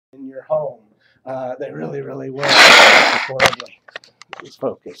in your home. They really, really work horribly. It's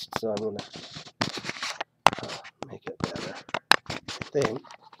focused, so I'm going to make it better. I think.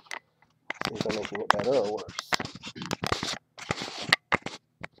 See if I'm making it better or worse.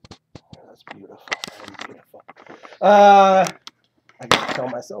 That's beautiful. Very beautiful. I gotta tell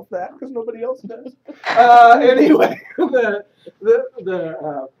myself that because nobody else does. Anyway, but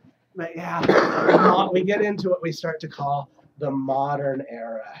yeah, we get into what we start to call the modern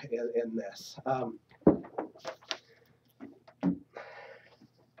era in this.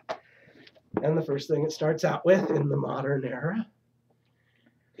 And the first thing it starts out with in the modern era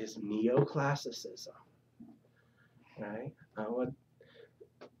is Neoclassicism. Right?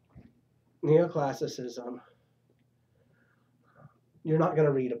 Neoclassicism, you're not going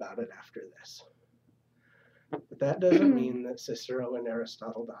to read about it after this. But that doesn't mean that Cicero and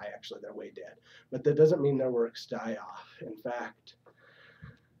Aristotle die. Actually, they're way dead. But that doesn't mean their works die off. In fact,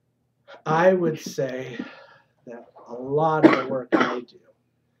 I would say that a lot of the work I do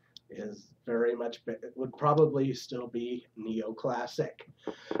is very much, it would probably still be neoclassic.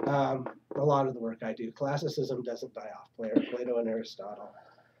 A lot of the work I do. Classicism doesn't die off. Plato and Aristotle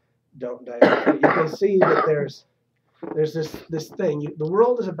don't die off. But you can see that there's this thing. The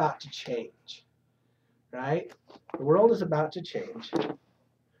world is about to change, right? The world is about to change. And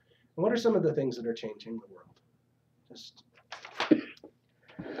what are some of the things that are changing the world? Just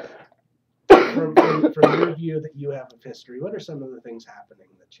from your view that you have of history, what are some of the things happening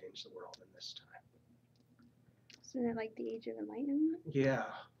that change the world in this time? Isn't it like the Age of Enlightenment? Yeah.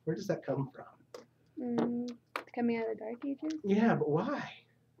 Where does that come from? Coming out of the Dark Ages? Yeah, but why?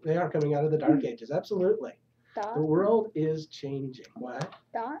 They are coming out of the Dark Ages, absolutely. Thought? The world is changing. What?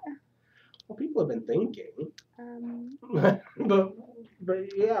 Thought? Well, people have been thinking. but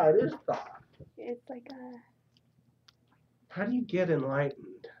yeah, it is thought. It's like a... How do you get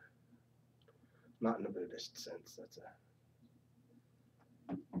enlightened? Not in a Buddhist sense. That's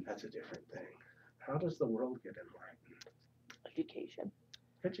a different thing. How does the world get enlightened? Education.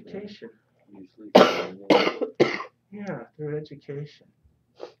 Education. Usually. Yeah, through education.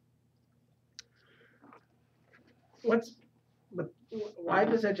 Why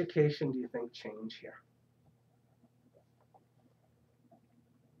does education, do you think, change here?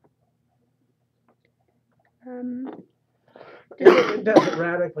 It does. It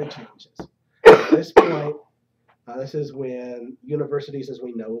radically changes. At this point, this is when universities as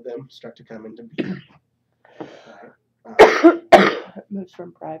we know them start to come into being. It moves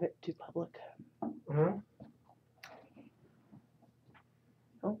from private to public.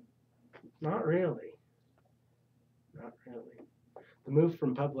 Oh, not really. Not really. The move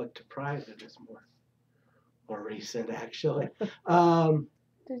from public to private is more recent, actually. Does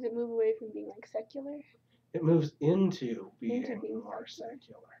it move away from being like secular? It moves into being more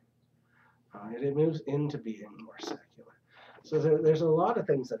secular. It moves into being more secular. So there's a lot of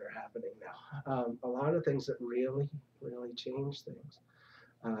things that are happening now. A lot of things that really, really change things.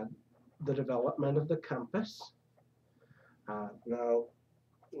 The development of the compass. Now,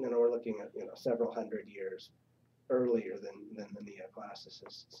 we're looking at several hundred years earlier than the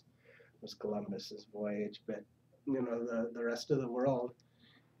Neoclassicists. It was Columbus's voyage, but the rest of the world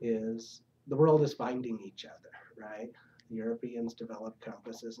is finding each other, right? The Europeans develop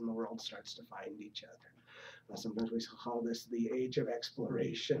compasses and the world starts to find each other. Sometimes we call this the age of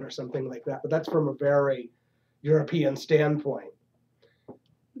exploration or something like that, but that's from a very European standpoint.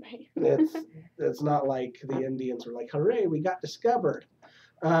 Right. It's not like the Indians were like, hooray, we got discovered,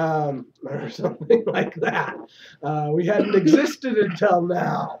 or something like that. We hadn't existed until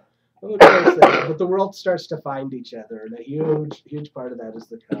now. But the world starts to find each other, and a huge part of that is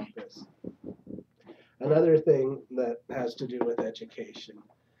the compass. Another thing that has to do with education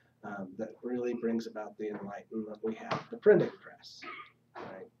that really brings about the enlightenment, we have the printing press,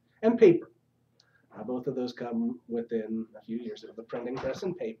 right? And paper. Both of those come within a few years of the printing press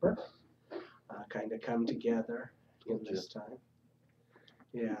and paper, kind of come together in this time.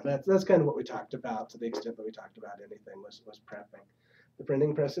 Yeah, that's kind of what we talked about, to the extent that we talked about anything was prepping. The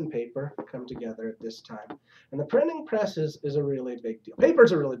printing press and paper come together at this time. And the printing press is a really big deal.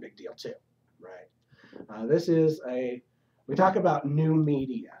 Paper's a really big deal too, right? We talk about new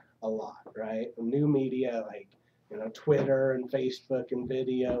media a lot, right? New media like, Twitter and Facebook and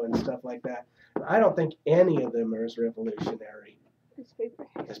video and stuff like that. I don't think any of them are as revolutionary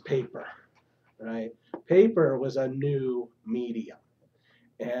as paper, right? Paper was a new medium,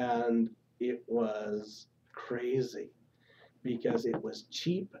 and it was crazy because it was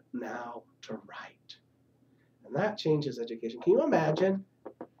cheap now to write. And that changes education. Can you imagine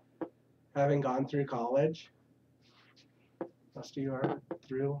having gone through college Most of you are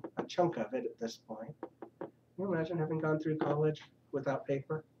through a chunk of it at this point. Can you imagine having gone through college without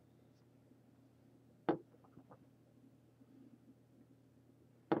paper? I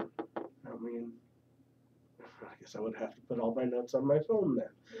mean, I guess I would have to put all my notes on my phone then.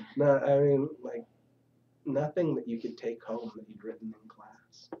 No, I mean, like, nothing that you could take home that you'd written in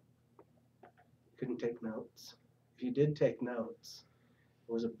class. You couldn't take notes. If you did take notes,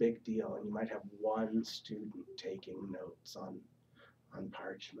 it was a big deal, and you might have one student taking notes on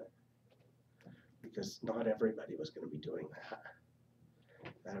parchment, because not everybody was going to be doing that.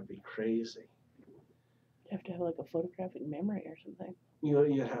 That would be crazy. You have to have like a photographic memory or something.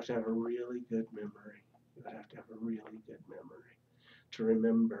 You'd have to have a really good memory. You would have to have a really good memory to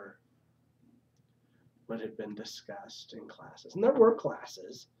remember what had been discussed in classes. And there were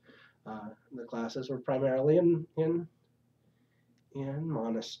classes. The classes were primarily in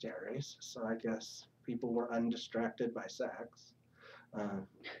monasteries, so I guess people were undistracted by sex,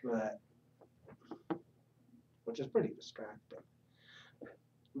 but which is pretty distracting.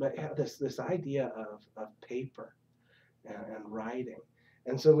 But yeah, this idea of paper and writing.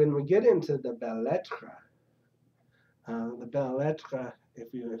 And so when we get into the Belles Lettres,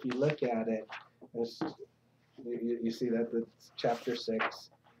 if you look at it, you see that it's chapter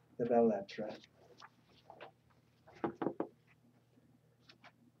 6, the Belles Lettres.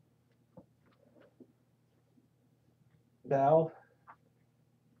 Belle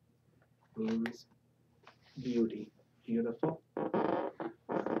means beauty, beautiful.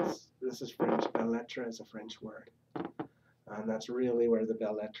 This is French. Belles Lettres is a French word. And that's really where the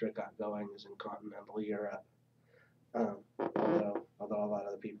Belles Lettres got going, is in continental Europe. Although a lot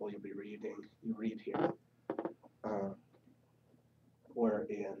of the people you read here, were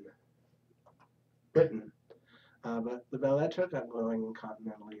in Britain. But the Belles Lettres got going in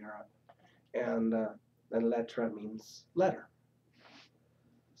continental Europe. And lettre means letter.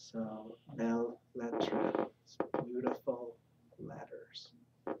 So Belles Lettres, beautiful letters.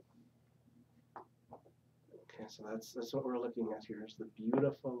 Okay, so that's what we're looking at here, is the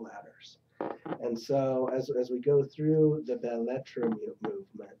beautiful letters. And so as we go through the Belles Lettres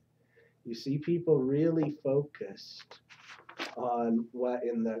movement, you see people really focused on what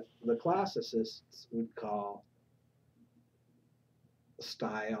in the classicists would call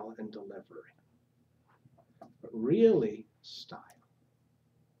style and delivery. But really style.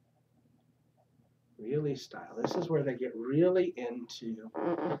 Really style. This is where they get really into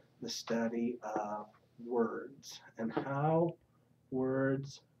the study of words and how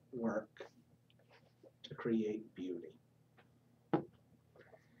words work to create beauty,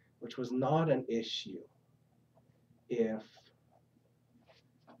 which was not an issue if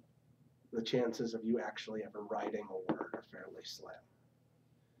the chances of you actually ever writing a word are fairly slim.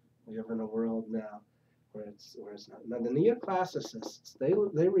 We live in a world now where it's not. Now the Neoclassicists, they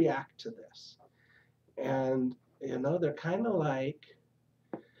react to this, and they're kind of like,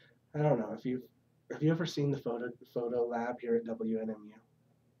 I don't know if you ever seen the photo lab here at WNMU.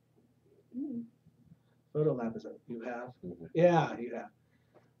 Photo lab is you have? Mm-hmm. Yeah, you have.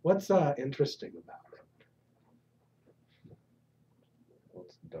 What's interesting about it? Well,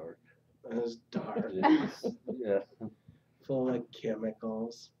 it's dark. It's dark. Yeah. Full of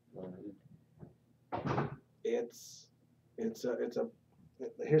chemicals. It's a.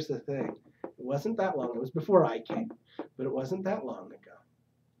 Here's the thing. It wasn't that long. It was before I came, but it wasn't that long ago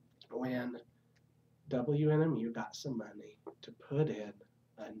when WNMU got some money to put in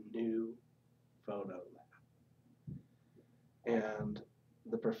a new photo lab. And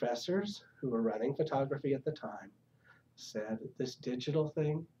the professors who were running photography at the time said, this digital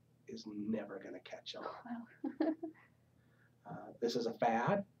thing is never going to catch on. Wow. This is a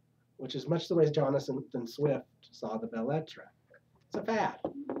fad, which is much the way Jonathan Swift saw the Belles Lettres. It's a fad.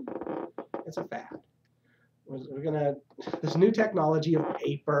 It's a fad. We're gonna, this new technology of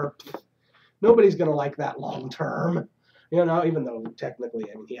paper, nobody's gonna like that long term, even though technically,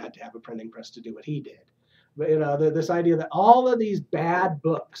 he had to have a printing press to do what he did. But this idea that all of these bad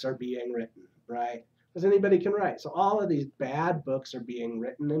books are being written, right? Because anybody can write. So all of these bad books are being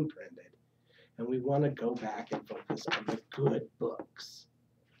written and printed. And we want to go back and focus on the good books,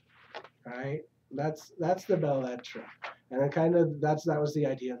 right? That's the Belles Lettres. And it that was the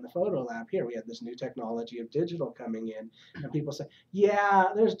idea in the photo lab here. We had this new technology of digital coming in, and people say,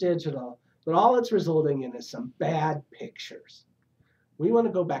 yeah, there's digital, but all it's resulting in is some bad pictures. We want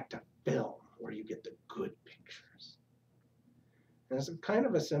to go back to film, where you get the good pictures. And it's kind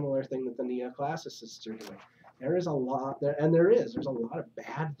of a similar thing that the Neoclassicists are doing. There is a lot there, and there's a lot of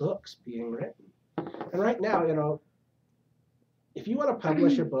bad books being written. And right now, if you want to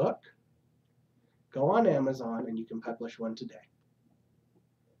publish a book, go on Amazon and you can publish one today.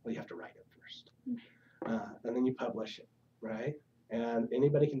 Well, you have to write it first. And then you publish it, right? And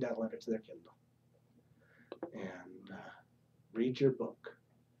anybody can download it to their Kindle and read your book.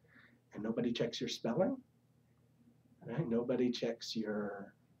 And nobody checks your spelling, right? Nobody checks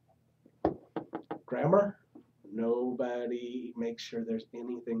your grammar. Nobody makes sure there's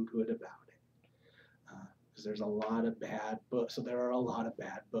anything good about it. Because there's a lot of bad books. So there are a lot of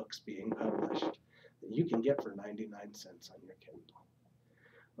bad books being published that you can get for 99 cents on your Kindle.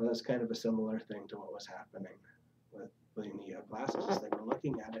 Well, that's kind of a similar thing to what was happening with the Neoclassicists. They were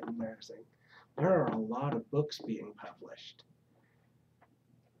looking at it and they're saying, there are a lot of books being published.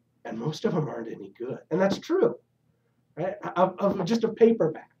 And most of them aren't any good. And that's true, right? Of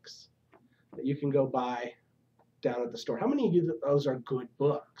paperbacks that you can go buy down at the store. How many of those are good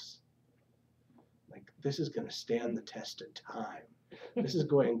books? Like, this is going to stand the test of time. This is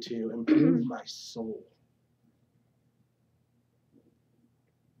going to improve my soul.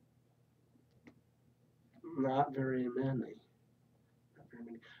 Not very many. Not very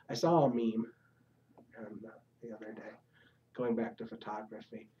many. I saw a meme the other day, going back to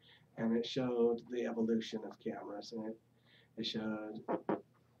photography, and it showed the evolution of cameras, and it showed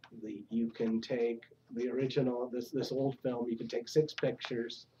you can take the original, this old film, you could take 6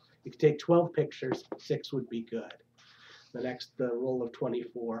 pictures, you could take 12 pictures, 6 would be good. The roll of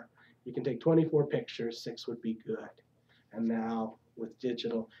 24, you can take 24 pictures, 6 would be good. And now with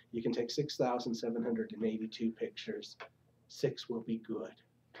digital, you can take 6,782 pictures, 6 will be good.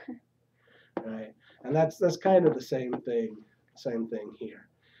 Right? And that's kind of the same thing here.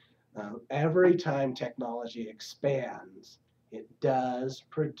 Every time technology expands, it does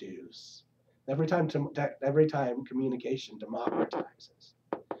produce. Every time communication democratizes,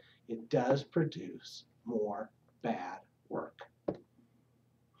 it does produce more bad work.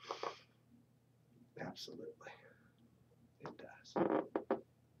 Absolutely, it does.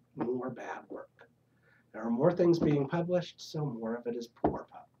 More bad work. There are more things being published, so more of it is poor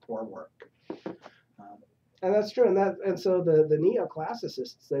work. And that's true. And so the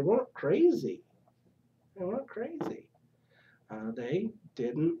Neoclassicists, they weren't crazy. They weren't crazy. They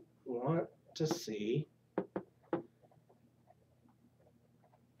didn't want to see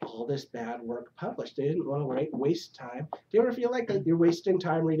all this bad work published. They didn't want to waste time. Do you ever feel like you're wasting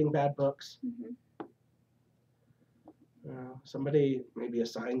time reading bad books? Mm-hmm. Somebody maybe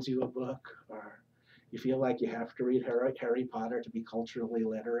assigns you a book, or you feel like you have to read Harry Potter to be culturally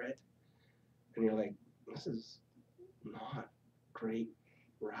literate, and you're like, this is not great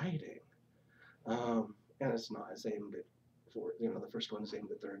writing. And it's not. It's aimed at the first one is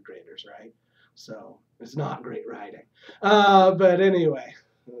aimed at 3rd graders, right? So it's not great writing. But anyway,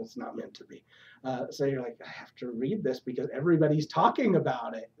 it's not meant to be. So you're like, I have to read this because everybody's talking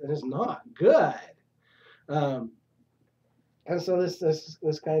about it. And it's not good. And so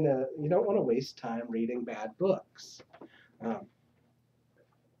this kind of, you don't want to waste time reading bad books.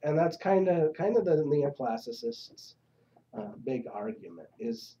 And that's kind of the Neoclassicists' big argument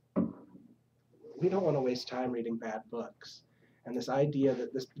is we don't want to waste time reading bad books. And this idea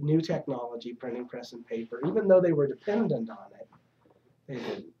that this new technology, printing press and paper, even though they were dependent on it, they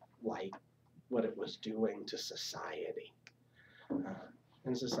didn't like what it was doing to society.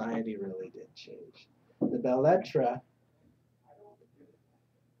 And society really did change. The Lettres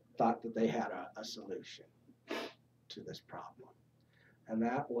thought that they had a solution to this problem. And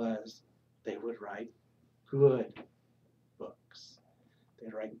that was they would write good books.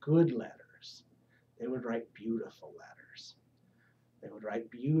 They'd write good letters. They would write beautiful letters. They would write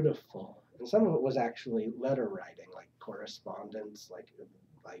beautiful, and some of it was actually letter writing, like correspondence, like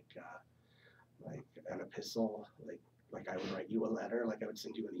an epistle, like I would write you a letter, like I would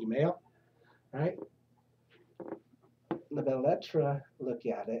send you an email, right? The Lettres look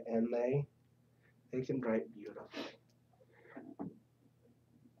at it and they can write beautifully.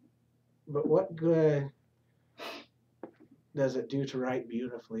 But what good does it do to write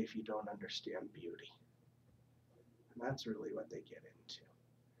beautifully if you don't understand beauty? And that's really what they get into.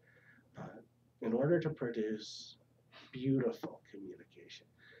 In order to produce beautiful communication.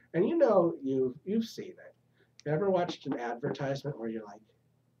 And you've seen it. You ever watched an advertisement where you're like,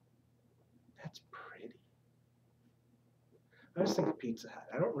 that's pretty? I was thinking Pizza Hut.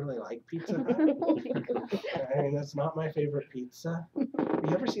 I don't really like Pizza Hut. I mean, that's not my favorite pizza. You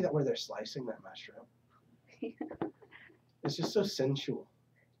ever see that where they're slicing that mushroom? Yeah. It's just so sensual.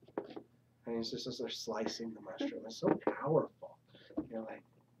 And it's just as they're slicing the mushroom. It's so powerful. You're like,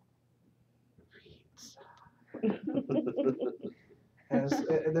 pizza.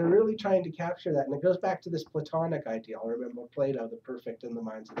 They're really trying to capture that. And it goes back to this Platonic ideal. Remember Plato, the perfect in the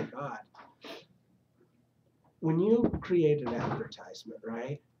minds of the god. When you create an advertisement,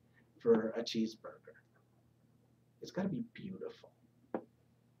 right, for a cheeseburger? It's got to be beautiful,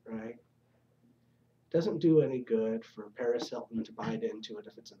 right? It doesn't do any good for Paris Hilton to bite into it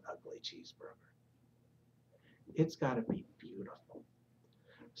if it's an ugly cheeseburger. It's got to be beautiful.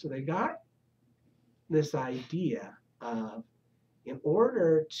 So they got this idea of, in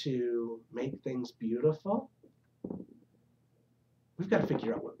order to make things beautiful, we've got to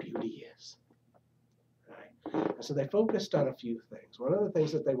figure out what beauty is. Right? And so they focused on a few things. One of the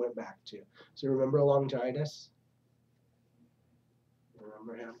things that they went back to, so remember Longinus?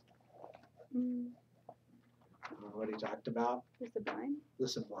 Remember him? Remember what he talked about? The sublime. The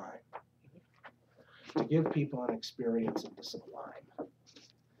sublime. To give people an experience of the sublime.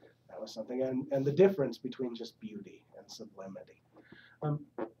 That was something, and the difference between just beauty and sublimity.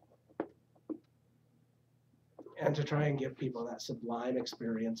 And to try and give people that sublime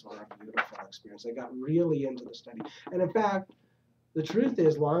experience or a beautiful experience. They got really into the study. And in fact, the truth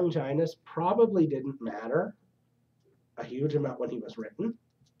is Longinus probably didn't matter a huge amount when he was written.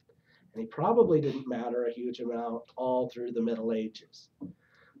 And he probably didn't matter a huge amount all through the Middle Ages.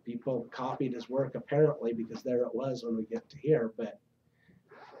 People copied his work apparently because there it was when we get to here, but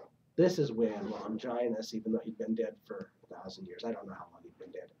this is when Longinus, even though he'd been dead for 1,000 years, I don't know how long he'd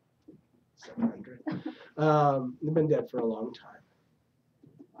been dead, 700. He'd been dead for a long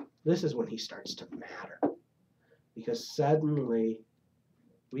time. This is when he starts to matter, because suddenly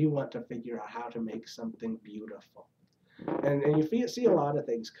we want to figure out how to make something beautiful. And you see a lot of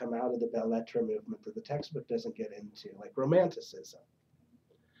things come out of the Belles Lettres movement that the textbook doesn't get into, like Romanticism.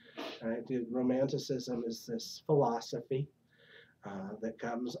 Right? Romanticism is this philosophy that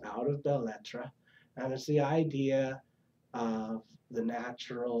comes out of Belles Lettres, and it's the idea of the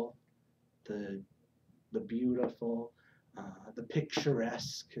natural, the beautiful, the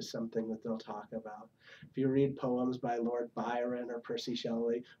picturesque is something that they'll talk about. If you read poems by Lord Byron or Percy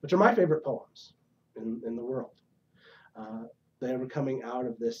Shelley, which are my favorite poems in the world, they were coming out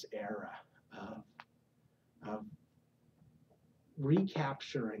of this era of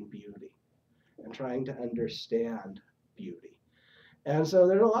recapturing beauty and trying to understand beauty. And so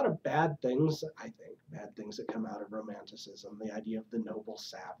there are a lot of bad things, I think, bad things that come out of Romanticism. The idea of the noble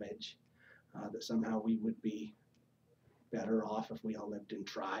savage, that somehow we would be better off if we all lived in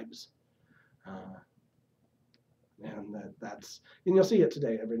tribes. And you'll see it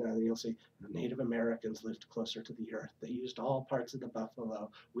today. Every now and then you'll see Native Americans lived closer to the earth. They used all parts of the buffalo.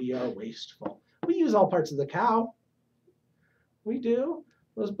 We are wasteful. We use all parts of the cow. We do.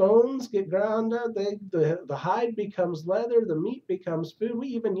 Those bones get ground up. The hide becomes leather. The meat becomes food. We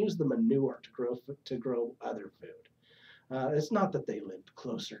even use the manure to grow other food. It's not that they lived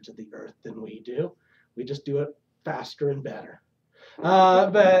closer to the earth than we do. We just do it faster and better.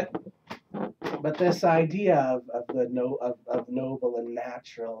 But this idea of noble and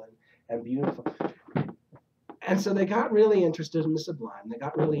natural and beautiful. And so they got really interested in the sublime. They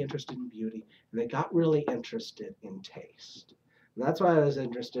got really interested in beauty. And they got really interested in taste. And that's why I was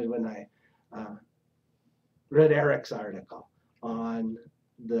interested when I read Eric's article on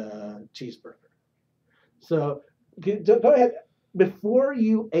the cheeseburger. So go ahead. Before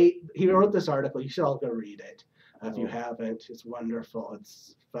you ate, he wrote this article. You should all go read it. If you haven't, it's wonderful.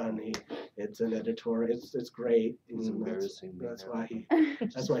 It's funny. It's an editorial. It's great. It's embarrassing. That's why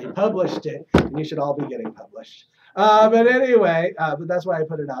he published it. And you should all be getting published. But anyway, but that's why I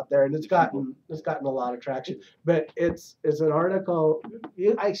put it out there, and it's gotten a lot of traction. But it's an article.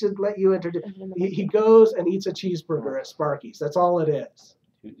 I should let you introduce. He goes and eats a cheeseburger at Sparky's. That's all it is.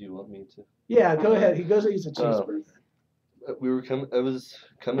 Do you want me to? Yeah, go ahead. He goes and eats a cheeseburger. I was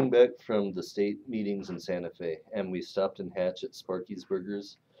coming back from the state meetings in Santa Fe, and we stopped in Hatch at Sparky's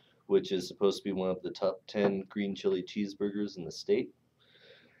Burgers, which is supposed to be one of the top 10 green chili cheeseburgers in the state.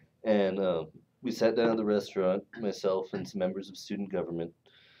 And we sat down at the restaurant, myself and some members of student government,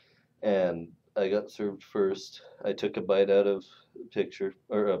 and I got served first. I took a bite out of a picture,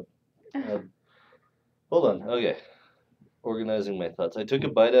 hold on, okay. Organizing my thoughts. I took a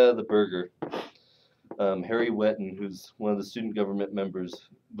bite out of the burger. Harry Wetton, who's one of the student government members,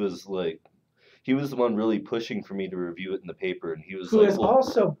 was like, he was the one really pushing for me to review it in the paper, and he was who like, is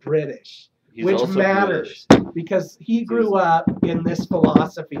also British, he's which also matters because he grew up in this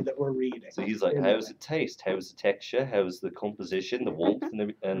philosophy that we're reading. So he's like, how does it taste? How is the texture? How is the composition, the warmth, and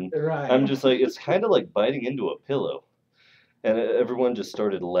everything? And Right. I'm just like, it's kind of like biting into a pillow. And everyone just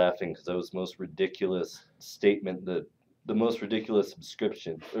started laughing because that was the most ridiculous statement, the most ridiculous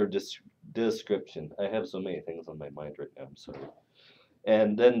description. I have so many things on my mind right now, I'm sorry.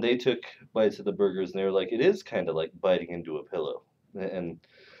 And then they took bites of the burgers, and they were like, it is kind of like biting into a pillow. And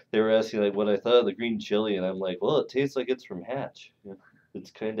they were asking like what I thought of the green chili, and I'm like, well, it tastes like it's from Hatch. Yeah.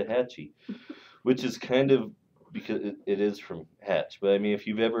 It's kind of hatchy, which is kind of because it is from Hatch. But I mean, if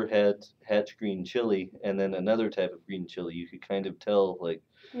you've ever had Hatch green chili and then another type of green chili, you could kind of tell like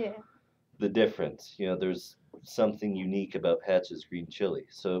Yeah. the difference. You know, there's something unique about Hatch's green chili.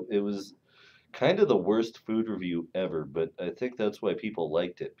 So it was kind of the worst food review ever, but I think that's why people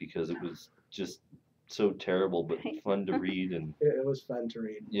liked it because it was just so terrible but fun to read and It was fun to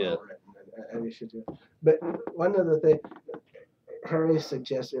read. Yeah. Well written, and you should do. But one of the things Harry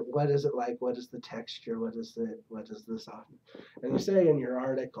suggested, what is it like? What is the texture? What is the softness? And you say in your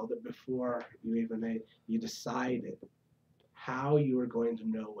article that before you even you decided how you were going to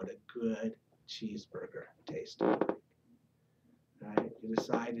know what a good cheeseburger tasted like. Right? You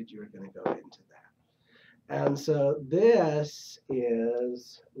decided you were going to go into that. And so this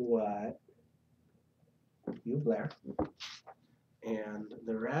is what Hugh Blair and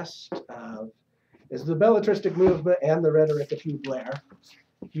the rest of is the belletristic movement and the rhetoric of Hugh Blair.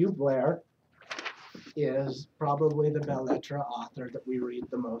 Hugh Blair is probably the belles lettres author that we read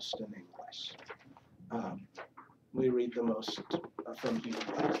the most in English. We read the most from Hugh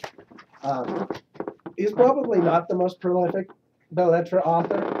Blair. He's probably not the most prolific belles lettres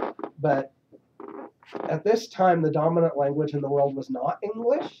author, but at this time the dominant language in the world was not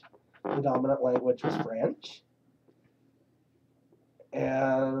English. The dominant language was French.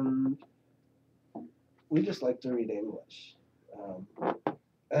 And we just like to read English.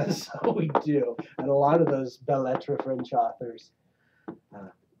 And so we do. And a lot of those belles lettres French authors,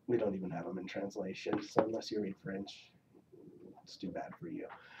 we don't even have them in translation. So unless you read French, it's too bad for you.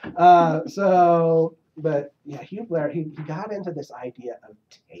 But yeah, Hugh Blair, he got into this idea of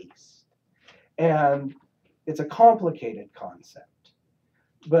taste. And it's a complicated concept.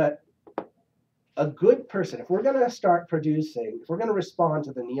 But a good person, if we're going to start producing, if we're going to respond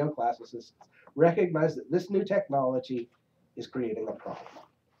to the neoclassicists, recognize that this new technology is creating a problem,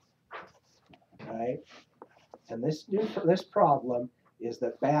 right? And this problem is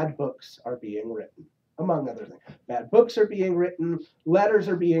that bad books are being written, among other things. Bad books are being written, letters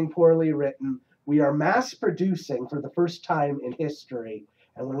are being poorly written. We are mass producing for the first time in history,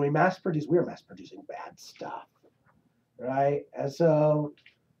 and when we mass produce, we are mass producing bad stuff, right? And so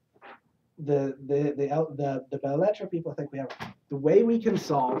the belles lettres people think we have the way we can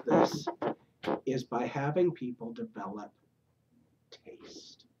solve this is by having people develop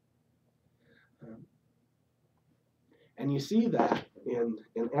taste. And you see that in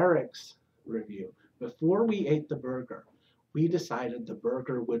Eric's review. Before we ate the burger, we decided the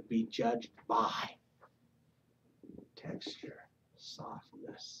burger would be judged by texture,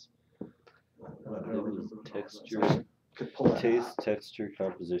 softness, texture, taste, texture,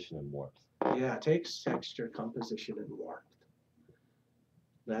 composition, and warmth. Yeah, taste, texture, composition, and warmth.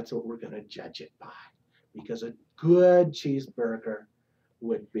 That's what we're going to judge it by. Because a good cheeseburger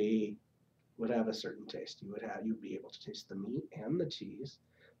would have a certain taste. You'd be able to taste the meat and the cheese.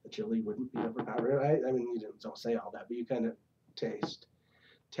 The chili wouldn't be overpowering. I mean, you don't say all that, but you kind of taste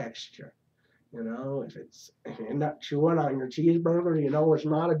texture. You know, if you end up chewing on your cheeseburger, you know it's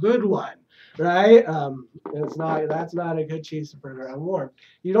not a good one, right? That's not a good cheeseburger. And warm.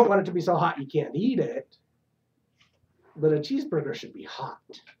 You don't want it to be so hot you can't eat it, but a cheeseburger should be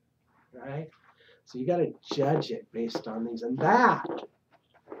hot, right? So you got to judge it based on these, and that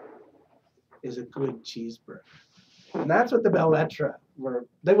is a good cheeseburger. And that's what the belles lettres were.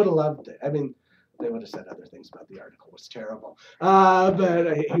 They would have loved it. I mean, they would have said other things about the article. It was terrible.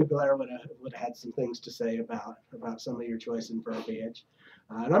 But Hugh Blair would have had some things to say about some of your choice in verbiage.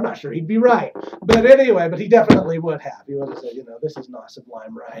 And I'm not sure he'd be right. But anyway, but he definitely would have. He would have said, this is not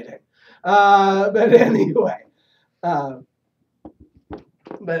sublime writing. But anyway. But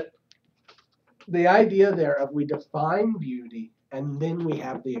the idea there of we define beauty and then we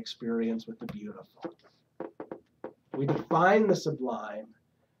have the experience with the beautiful. We define the sublime,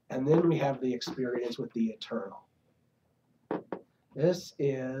 and then we have the experience with the eternal. This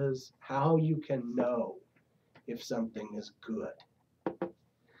is how you can know if something is good.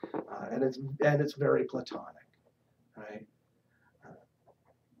 And it's very Platonic, right?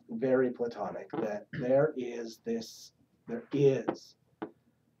 Very Platonic, that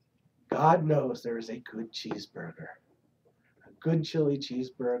God knows there is a good cheeseburger, a good chili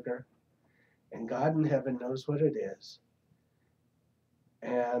cheeseburger, and God in heaven knows what it is.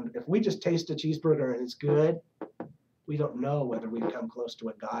 And if we just taste a cheeseburger and it's good, we don't know whether we've come close to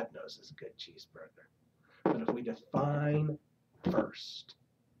what God knows is a good cheeseburger. But if we define first,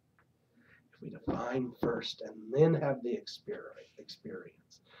 and then have the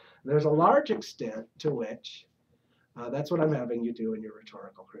experience, there's a large extent to which that's what I'm having you do in your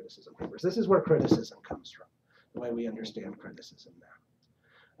rhetorical criticism papers. This is where criticism comes from, the way we understand criticism now.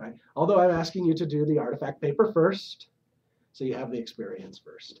 right? Although I'm asking you to do the artifact paper first, so you have the experience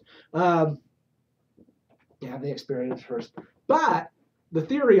first. You have the experience first, but the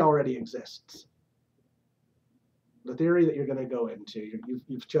theory already exists. The theory that you're going to go into,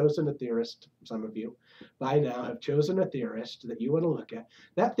 you've chosen a theorist, some of you by now have chosen a theorist that you want to look at.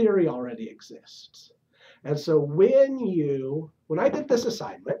 That theory already exists. And so when I did this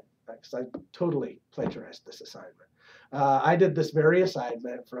assignment, because I totally plagiarized this assignment, I did this very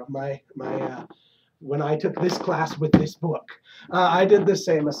assignment from when I took this class with this book. I did this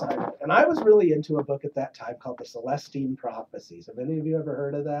same assignment. And I was really into a book at that time called The Celestine Prophecies. Have any of you ever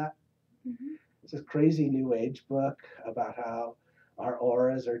heard of that? Mm-hmm. It's a crazy New Age book about how our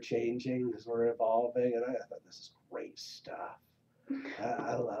auras are changing because we're evolving. And I thought, this is great stuff.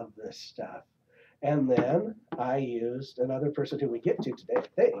 I love this stuff. And then I used another person who we get to today, I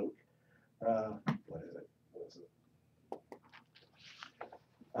think. What is it?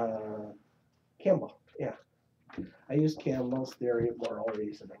 Campbell, yeah. I used Campbell's theory of moral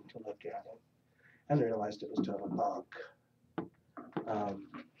reasoning to look at it and realized it was total bunk.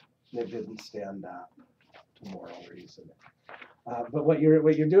 It didn't stand up to moral reasoning. But what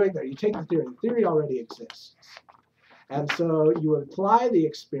you're doing there, you take the theory already exists. And so you apply the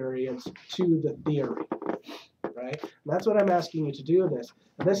experience to the theory, right? And that's what I'm asking you to do this.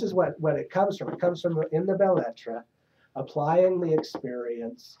 And this is what it comes from. It comes from in the Belles Lettres, applying the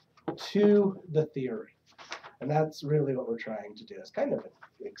experience to the theory. And that's really what we're trying to do. It's kind of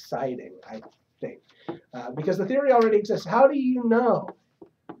exciting, I think, because the theory already exists. How do you know?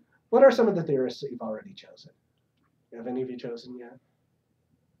 What are some of the theorists that you've already chosen? Have any of you chosen yet?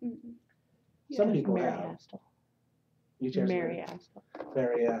 Mm-mm. Some Yeah, people Mary have. Astle. You chose Mary Astle.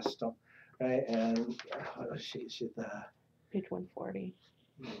 Mary Astle, right? And she the Page 140.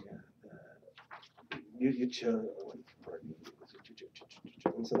 you chose,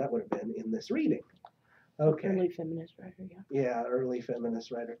 and so that would have been in this reading. Okay. Early feminist writer, yeah. Yeah, early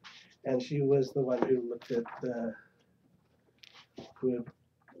feminist writer, and she was the one who looked at the good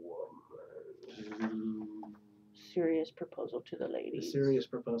woman. Serious proposal to the ladies. The serious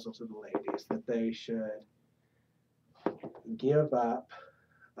proposal to the ladies that they should give up.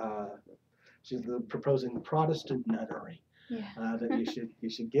 She's proposing Protestant nunnery. Yeah. That you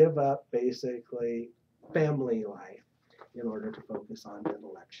should give up basically family life in order to focus on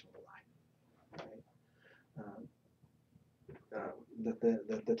intellectual life. Right?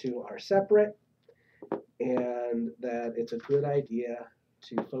 That the two are separate, and that it's a good idea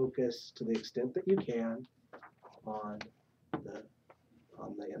to focus to the extent that you can on the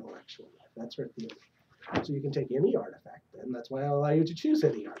intellectual life. That's her theory. So you can take any artifact then. That's why I allow you to choose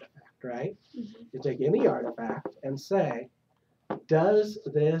any artifact, right? Mm-hmm. You take any artifact and say, does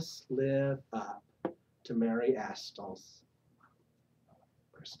this live up to Mary Astle's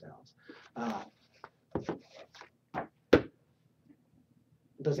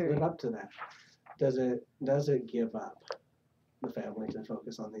does it live up to that? Does it give up the family to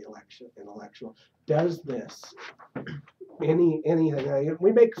focus on the intellectual? Does this anything?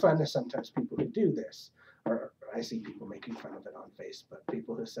 We make fun of sometimes people who do this, or I see people making fun of it on Facebook.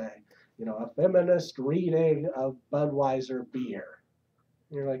 People who say, a feminist reading of Budweiser beer.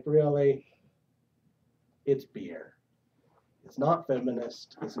 And you're like, really? It's beer. It's not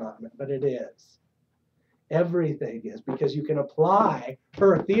feminist. It's not, but it is. Everything is, because you can apply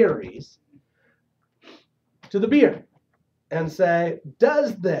her theories to the beer and say,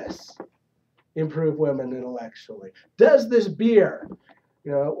 does this improve women intellectually? Does this beer,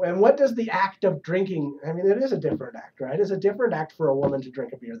 and what does the act of drinking, it is a different act, right? It's a different act for a woman to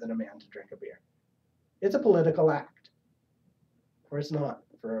drink a beer than a man to drink a beer. It's a political act, or it's not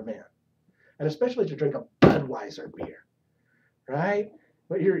for a man. And especially to drink a Budweiser beer, right?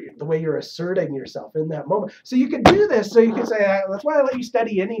 But the way you're asserting yourself in that moment. So you can do this, so you can say, that's why I let you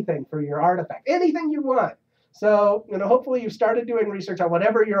study anything for your artifact, anything you want. So, hopefully you've started doing research on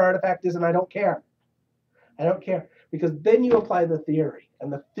whatever your artifact is, and I don't care. I don't care, because then you apply the theory,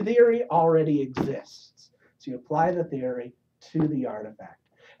 and the theory already exists. So you apply the theory to the artifact.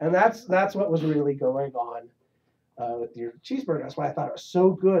 And that's what was really going on with your cheeseburger. That's why I thought it was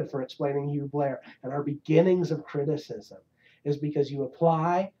so good for explaining Hugh Blair and our beginnings of criticism, is because you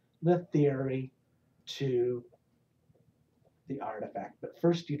apply the theory to the artifact. But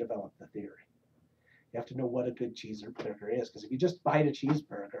first you develop the theory. You have to know what a good cheeseburger is, because if you just bite a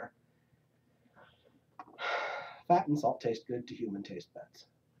cheeseburger, fat and salt taste good to human taste buds.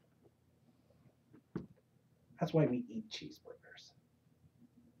 That's why we eat cheeseburgers.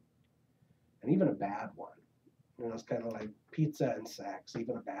 And even a bad one, It's kind of like pizza and sex.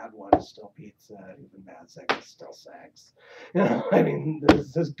 Even a bad one is still pizza. Even bad sex is still sex. I mean,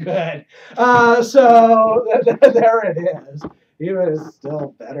 this is good. So there it is. Even it's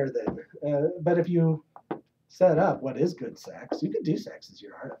still better than. But if you set up what is good sex, you can do sex as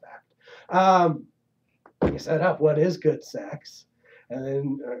your artifact. You set up what is good sex. And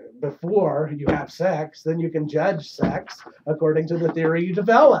then before you have sex, then you can judge sex according to the theory you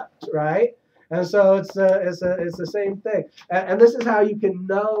developed, right? And so it's the same thing. And this is how you can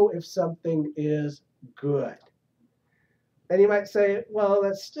know if something is good. And you might say, well,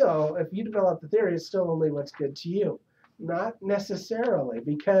 that's still, if you develop the theory, it's still only what's good to you. Not necessarily,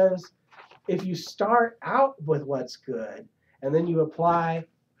 because if you start out with what's good and then you apply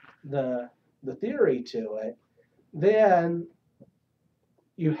the theory to it, then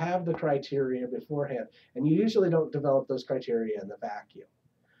you have the criteria beforehand. And you usually don't develop those criteria in the vacuum.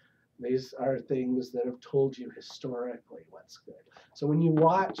 These are things that have told you historically what's good. So when you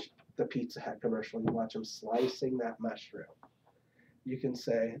watch the Pizza Hut commercial, you watch them slicing that mushroom, you can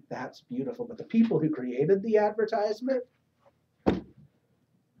say, that's beautiful. But the people who created the advertisement,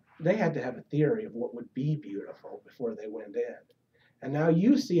 they had to have a theory of what would be beautiful before they went in. And now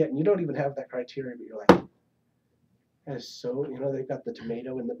you see it, and you don't even have that criteria, but you're like, that is so, they've got the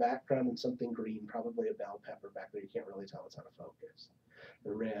tomato in the background and something green, probably a bell pepper back there. You can't really tell it's out of focus.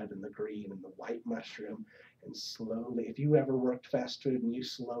 The red and the green and the white mushroom, and slowly, if you ever worked fast food and you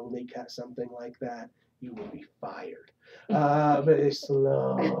slowly cut something like that, you will be fired. But they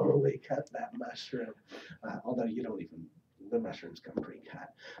slowly cut that mushroom, although you don't even, the mushrooms come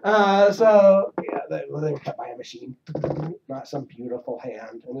pre-cut. So yeah, they were cut by a machine, not some beautiful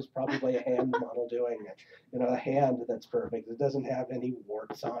hand, and it's probably a hand model doing it. A hand that's perfect. It doesn't have any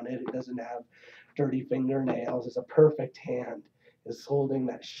warts on it. It doesn't have dirty fingernails. It's a perfect hand. Is holding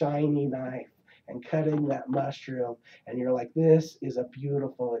that shiny knife and cutting that mushroom, and you're like, this is a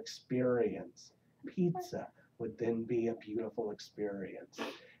beautiful experience. Pizza would then be a beautiful experience.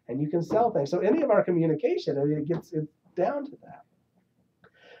 And you can sell things. So any of our communication, it's down to that.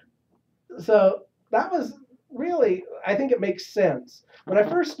 So that was really, I think it makes sense. When I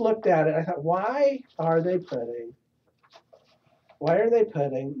first looked at it, I thought, why are they putting the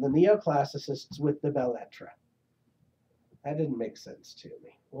Neoclassicists with the Belles Lettres? That didn't make sense to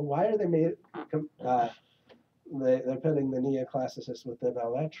me. Well, why are they're putting the Neoclassicists with the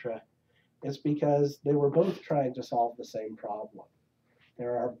Belles Lettres? It's because they were both trying to solve the same problem.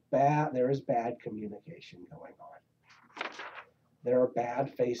 There is bad communication going on. There are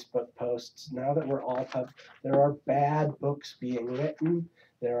bad Facebook posts. Now that we're all there are bad books being written.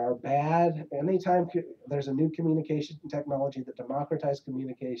 Anytime there's a new communication technology that democratizes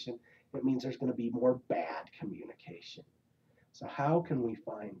communication, it means there's going to be more bad communication. So how can we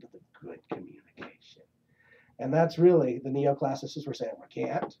find the good communication? And that's really, the Neoclassicists were saying, we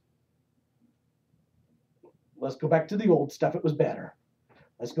can't. Let's go back to the old stuff. It was better.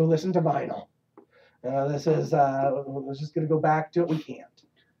 Let's go listen to vinyl. We're just going to go back to it. We can't.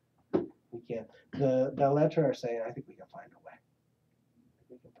 The Lettres are saying, I think we can find a way.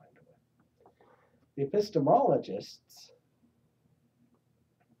 The epistemologists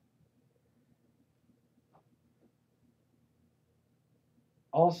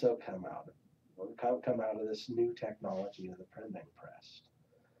also come out of this new technology of the printing press.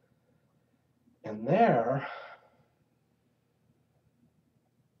 And they're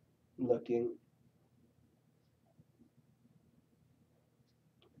looking,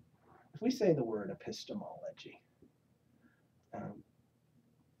 if we say the word epistemology,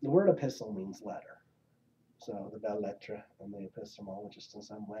 the word epistle means letter. So the Belles Lettres and the epistemologist in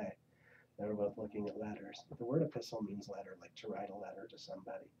some way, they were both looking at letters. But the word epistle means letter, like to write a letter to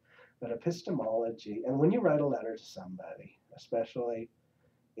somebody. But epistemology, and when you write a letter to somebody, especially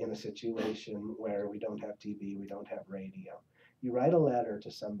in a situation where we don't have TV, we don't have radio, you write a letter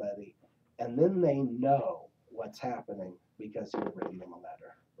to somebody, and then they know what's happening because you've written them a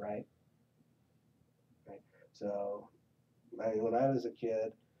letter, right? So when I was a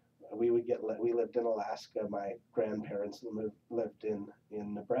kid, we lived in Alaska. My grandparents lived in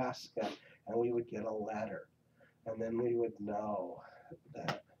Nebraska, and we would get a letter, and then we would know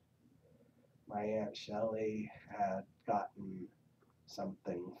that my Aunt Shelley had gotten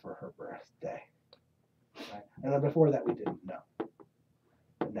something for her birthday. Right? And then before that, we didn't know,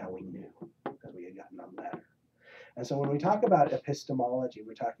 but now we knew because we had gotten a letter. And so when we talk about epistemology,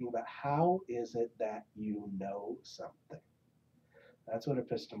 we're talking about how is it that you know something. That's what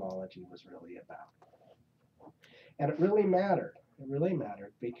epistemology was really about. And it really mattered. It really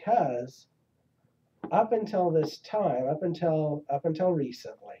mattered because up until this time, up until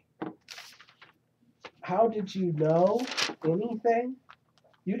recently, how did you know anything?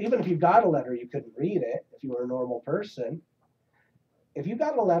 Even if you got a letter, you couldn't read it if you were a normal person. If you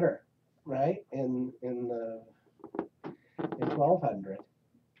got a letter, right, in 1200,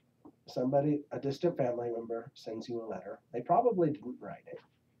 somebody, a distant family member, sends you a letter. They probably didn't write it.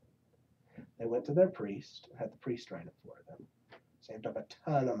 They went to their priest, had the priest write it for them. Saved up a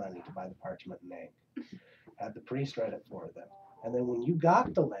ton of money to buy the parchment and ink. Had the priest write it for them. And then when you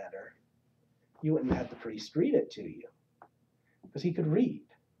got the letter, you went and had the priest read it to you. Because he could read.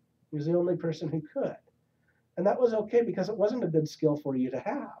 He was the only person who could. And that was okay because it wasn't a good skill for you to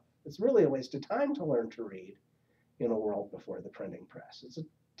have. It's really a waste of time to learn to read in a world before the printing press. It's a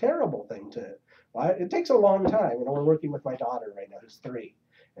terrible thing to, well, it takes a long time. You know, we're working with my daughter right now, who's 3,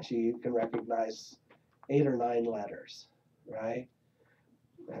 and she can recognize 8 or 9 letters, right?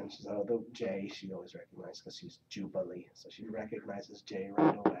 And so the J she always recognizes because she's Jubilee, so she recognizes J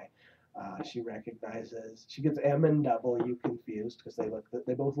right away. She gets M and W confused because they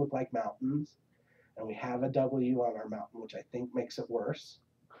both look like mountains, and we have a W on our mountain, which I think makes it worse.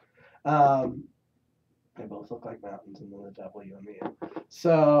 They both look like mountains, and then the W and the M.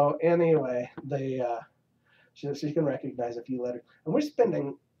 So anyway, she can recognize a few letters, and we're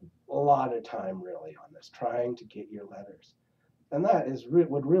spending a lot of time really on this, trying to get your letters. And that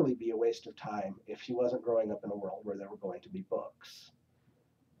would really be a waste of time if she wasn't growing up in a world where there were going to be books,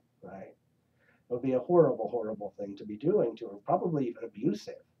 right? It would be a horrible, horrible thing to be doing to her, probably even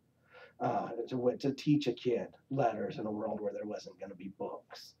abusive, to teach a kid letters in a world where there wasn't going to be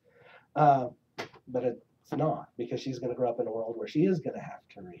books. But it's not, because she's going to grow up in a world where she is going to have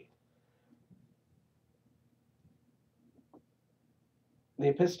to read.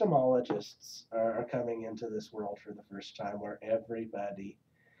 The epistemologists are coming into this world for the first time where everybody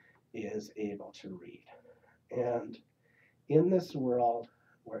is able to read. And in this world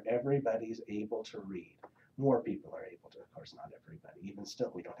where everybody's able to read, more people are able to, of course not everybody, even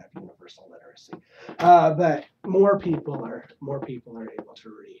still we don't have universal literacy, but more people are able to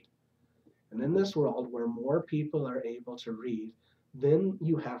read. And in this world where more people are able to read, then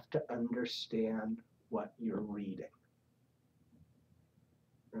you have to understand what you're reading.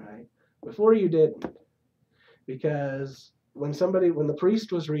 Right? Before you didn't. Because when the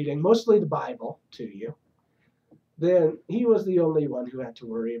priest was reading mostly the Bible to you, then he was the only one who had to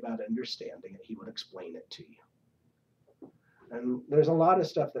worry about understanding it. He would explain it to you. And there's a lot of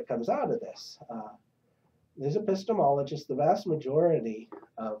stuff that comes out of this. These epistemologists, the vast majority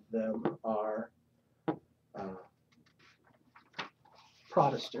of them are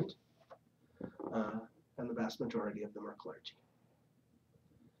Protestant, and the vast majority of them are clergy.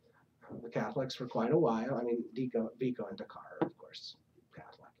 The Catholics for quite a while. I mean, Vico and Dakar are, of course,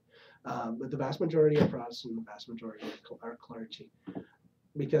 Catholic. But the vast majority are Protestant, the vast majority are clergy.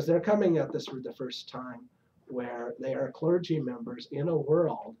 Because they're coming at this for the first time where they are clergy members in a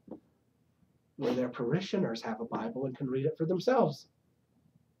world where their parishioners have a Bible and can read it for themselves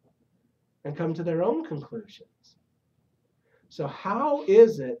and come to their own conclusions. So how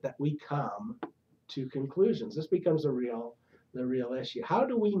is it that we come to conclusions? This becomes the real issue. How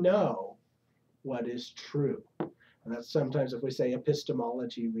do we know what is true? And that's sometimes if we say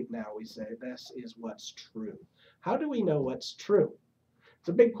epistemology, we say this is what's true. How do we know what's true? It's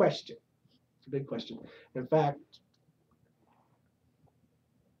a big question. It's a big question. In fact,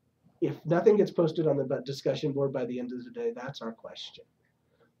 if nothing gets posted on the discussion board by the end of the day, that's our question.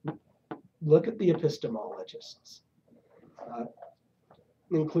 Look at the epistemologists,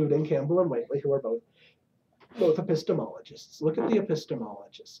 including Campbell and Whately, who are both epistemologists. Look at the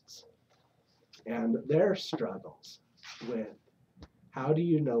epistemologists and their struggles with how do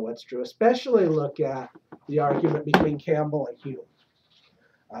you know what's true. Especially look at the argument between Campbell and Hume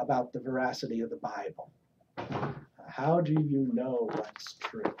about the veracity of the Bible. How do you know what's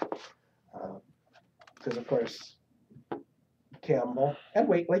true? Because, of course, Campbell and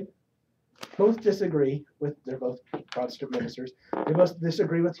Whately both disagree with, they're both Protestant ministers, they both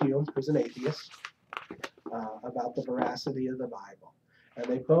disagree with Hume, who's an atheist, about the veracity of the Bible. And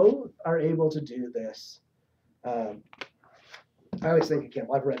they both are able to do this. I always think of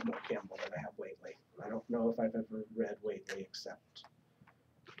Campbell. I've read more Campbell than I have Whately. I don't know if I've ever read Whately except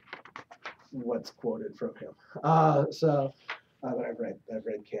what's quoted from him. But I've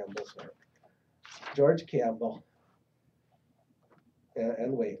read Campbell's work. George Campbell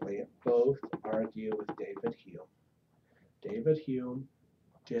and Whately both argue with David Hume. David Hume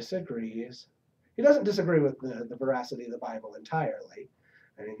disagrees. He doesn't disagree with the veracity of the Bible entirely.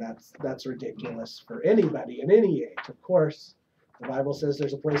 I mean, that's ridiculous for anybody in any age. Of course, the Bible says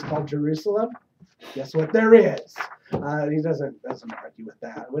there's a place called Jerusalem. Guess what there is? He doesn't argue with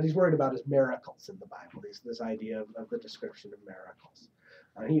that. What he's worried about is miracles in the Bible. This idea of the description of miracles.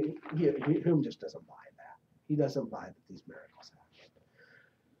 Hume just doesn't buy that. He doesn't buy that these miracles happen.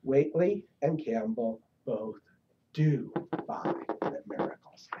 Whately and Campbell both do buy that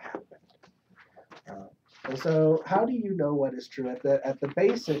miracles happen. And so, how do you know what is true? At the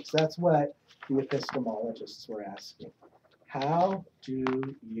basics, that's what the epistemologists were asking. How do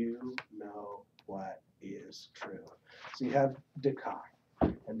you know what is true? So you have Descartes.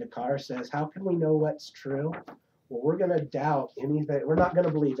 And Descartes says, how can we know what's true? Well, we're going to doubt anything. We're not going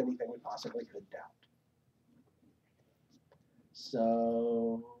to believe anything we possibly could doubt.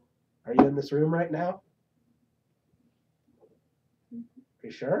 So, are you in this room right now? Are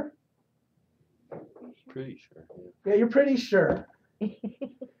you sure? Pretty sure. Yeah, you're pretty sure. You're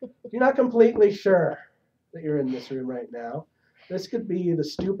not completely sure that you're in this room right now. This could be the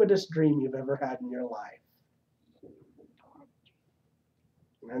stupidest dream you've ever had in your life.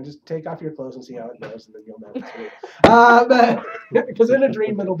 And just take off your clothes and see how it goes, and then you'll know it's real. But because in a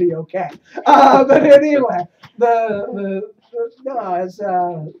dream it'll be okay. But anyway,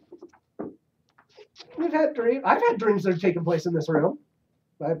 we've had dreams. I've had dreams that have taken place in this room.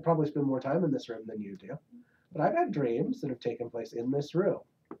 I probably spend more time in this room than you do. But I've had dreams that have taken place in this room.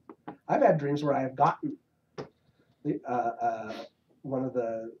 I've had dreams where I have gotten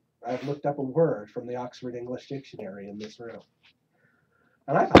I've looked up a word from the Oxford English Dictionary in this room.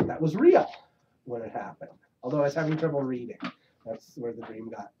 And I thought that was real when it happened. Although I was having trouble reading. That's where the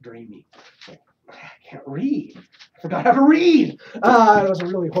dream got dreamy. Like, I can't read. I forgot how to read. It was a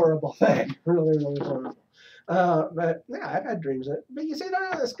really horrible thing. Really, really horrible. But yeah, I've had dreams. But you say,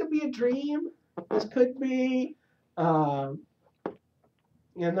 no, this could be a dream. This could be, what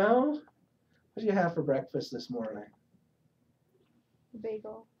did you have for breakfast this morning?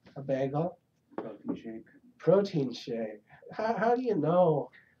 Bagel. A bagel? Protein shake. Protein shake. How do you know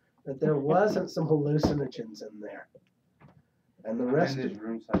that there wasn't some hallucinogens in there? And the rest in of this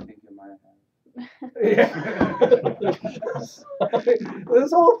room, so I think you might have. Yeah.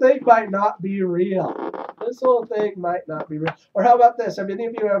 This whole thing might not be real. This whole thing might not be real. Or how about this? Have any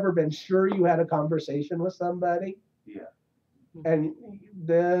of you ever been sure you had a conversation with somebody? Yeah. And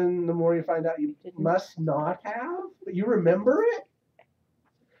then the more you find out you must not have, but you remember it?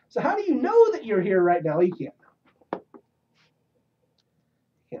 So how do you know that you're here right now? You can't know.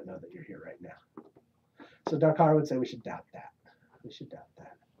 You can't know that you're here right now. So Descartes would say we should doubt that. We should doubt that.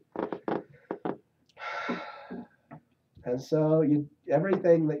 And so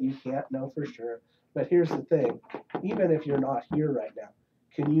everything that you can't know for sure. But here's the thing. Even if you're not here right now,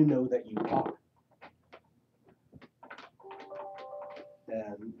 can you know that you are?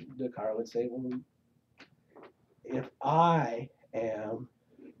 And Descartes would say, well, if I am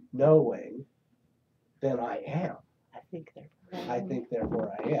knowing, then I am. I think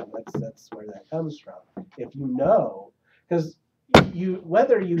therefore I am. That's where that comes from. If you know, because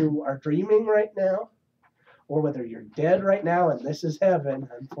whether you are dreaming right now, or whether you're dead right now, and this is heaven,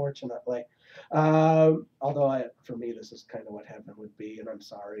 unfortunately. Although for me, this is kind of what heaven would be, and I'm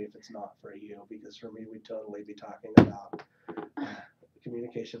sorry if it's not for you, because for me, we'd totally be talking about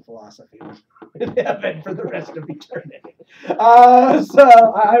communication philosophy in heaven for the rest of eternity.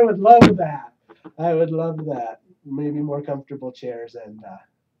 So I would love that. I would love that. Maybe more comfortable chairs and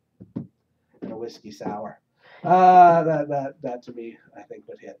a whiskey sour. That to me, I think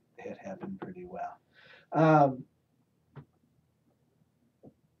would hit heaven pretty well.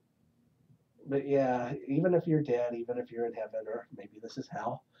 But yeah, even if you're dead, even if you're in heaven, or maybe this is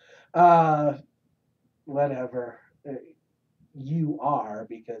hell, whatever, you are,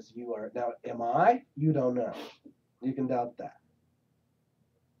 because you are. Now, am I? You don't know. You can doubt that.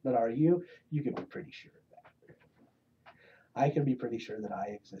 But are you? You can be pretty sure of that. I can be pretty sure that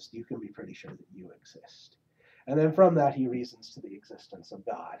I exist. You can be pretty sure that you exist. And then from that, he reasons to the existence of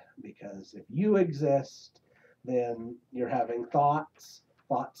God. Because if you exist, then you're having thoughts.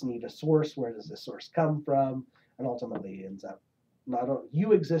 Thoughts need a source. Where does this source come from? And ultimately, it ends up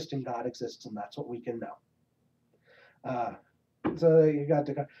you exist and God exists, and that's what we can know. So you got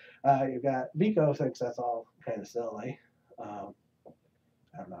Vico thinks that's all kind of silly. I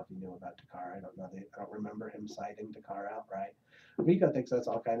don't know if you knew about Descartes. I don't remember him citing Descartes outright. Vico thinks that's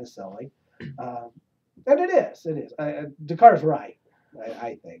all kind of silly. And it is. Descartes' right,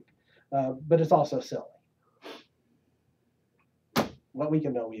 I think. But it's also silly. What we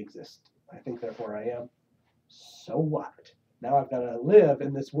can know, we exist. I think, therefore I am. So what? Now I've got to live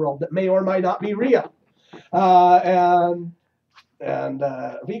in this world that may or might not be real. And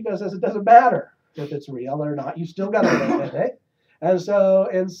Vico says it doesn't matter if it's real or not. You still got to live in it. And so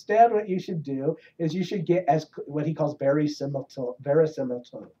instead what you should do is you should get as what he calls verisimilitude.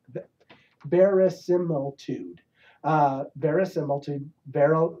 Verisimilitude. You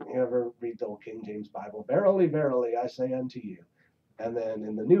ever read the old King James Bible? Verily, verily, I say unto you. And then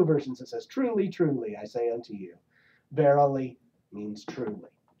in the new versions it says, truly, truly, I say unto you. Verily means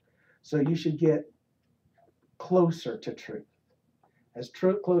truly. So you should get closer to truth, as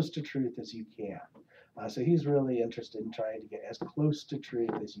close to truth as you can. So he's really interested in trying to get as close to truth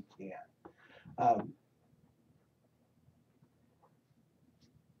as you can.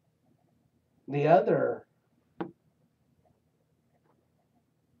 The other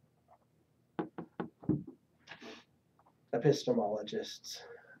epistemologists,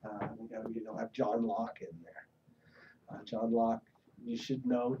 you'll have John Locke in there. John Locke, you should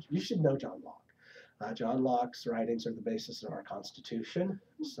know John Locke. John Locke's writings are the basis of our Constitution,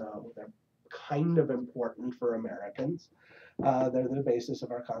 so they're kind of important for Americans. They're the basis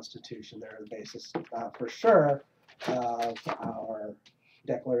of our Constitution. They're the basis, for sure, of our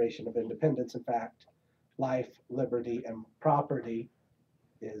Declaration of Independence. In fact, life, liberty, and property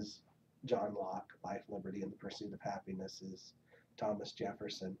is John Locke. Life, liberty, and the pursuit of happiness is Thomas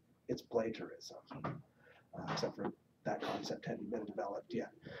Jefferson. It's plagiarism, except for that concept hadn't been developed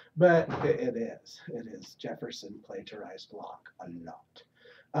yet. But it is. Jefferson plagiarized Locke a lot.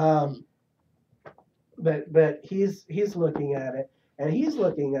 But he's looking at it, and he's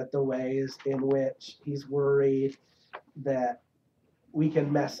looking at the ways in which he's worried that we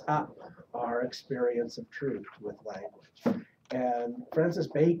can mess up our experience of truth with language. And Francis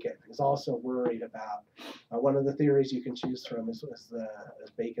Bacon is also worried about one of the theories you can choose from is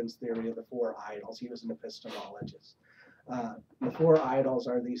Bacon's theory of the four idols. He was an epistemologist. The four idols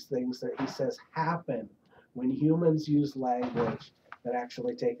are these things that he says happen when humans use language that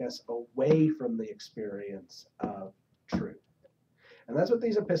actually take us away from the experience of truth. And that's what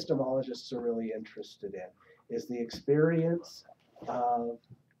these epistemologists are really interested in, is the experience of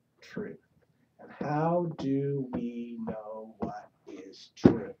truth. And how do we know what is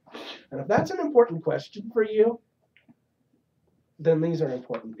true? And if that's an important question for you, then these are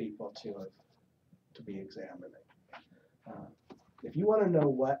important people to be examining. If you want to know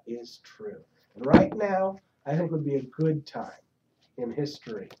what is true, and right now, I think would be a good time in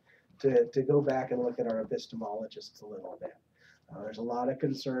history to go back and look at our epistemologists a little bit. There's a lot of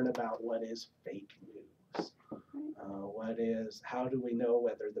concern about what is fake news. How do we know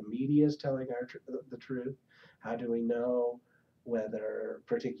whether the media is telling the truth? How do we know whether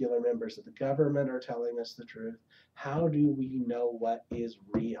particular members of the government are telling us the truth? How do we know what is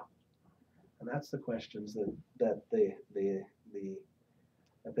real? And that's the questions that the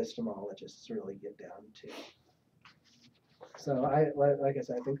epistemologists really get down to. So like I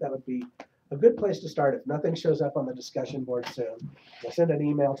said, I think that would be a good place to start. If nothing shows up on the discussion board soon, I'll send an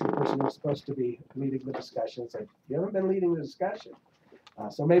email to the person who's supposed to be leading the discussion. Say, you haven't been leading the discussion.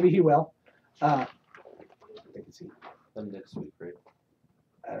 So maybe he will. I think it's he. Next week, right?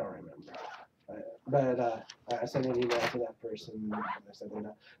 I don't remember. But I sent an email to that person. And I said,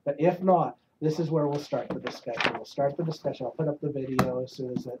 but if not, this is where we'll start the discussion. We'll start the discussion. I'll put up the video as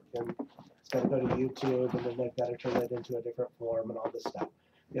soon as it's got to go to YouTube, and then they've got to turn it into a different form and all this stuff.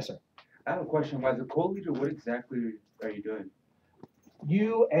 Yes, sir. I have a question. As a co-leader, what exactly are you doing?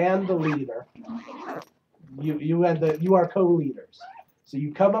 You and the leader, you are co-leaders. So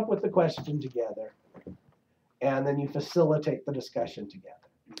you come up with the question together, and then you facilitate the discussion together.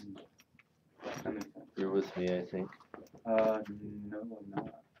 That makes sense. You're with me, I think. No, I'm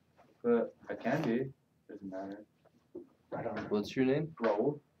not. But I can be. Doesn't matter. I don't know. What's your name?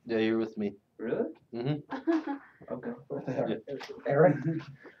 Raul? Yeah, you're with me. Really? Mm-hmm. Okay. Eric.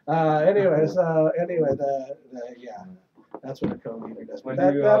 Anyway, that's what a co-leader does. When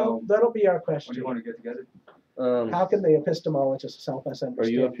But do you, that'll be our When question. do you want to get together? How can the epistemologists help us understand? Are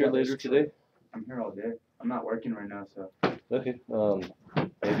you up here what is later true? today? I'm here all day. I'm not working right now, so. Okay.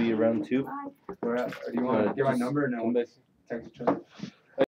 Maybe around 2. Where at? Or do you want to get my just number and then come we'll back. text each other?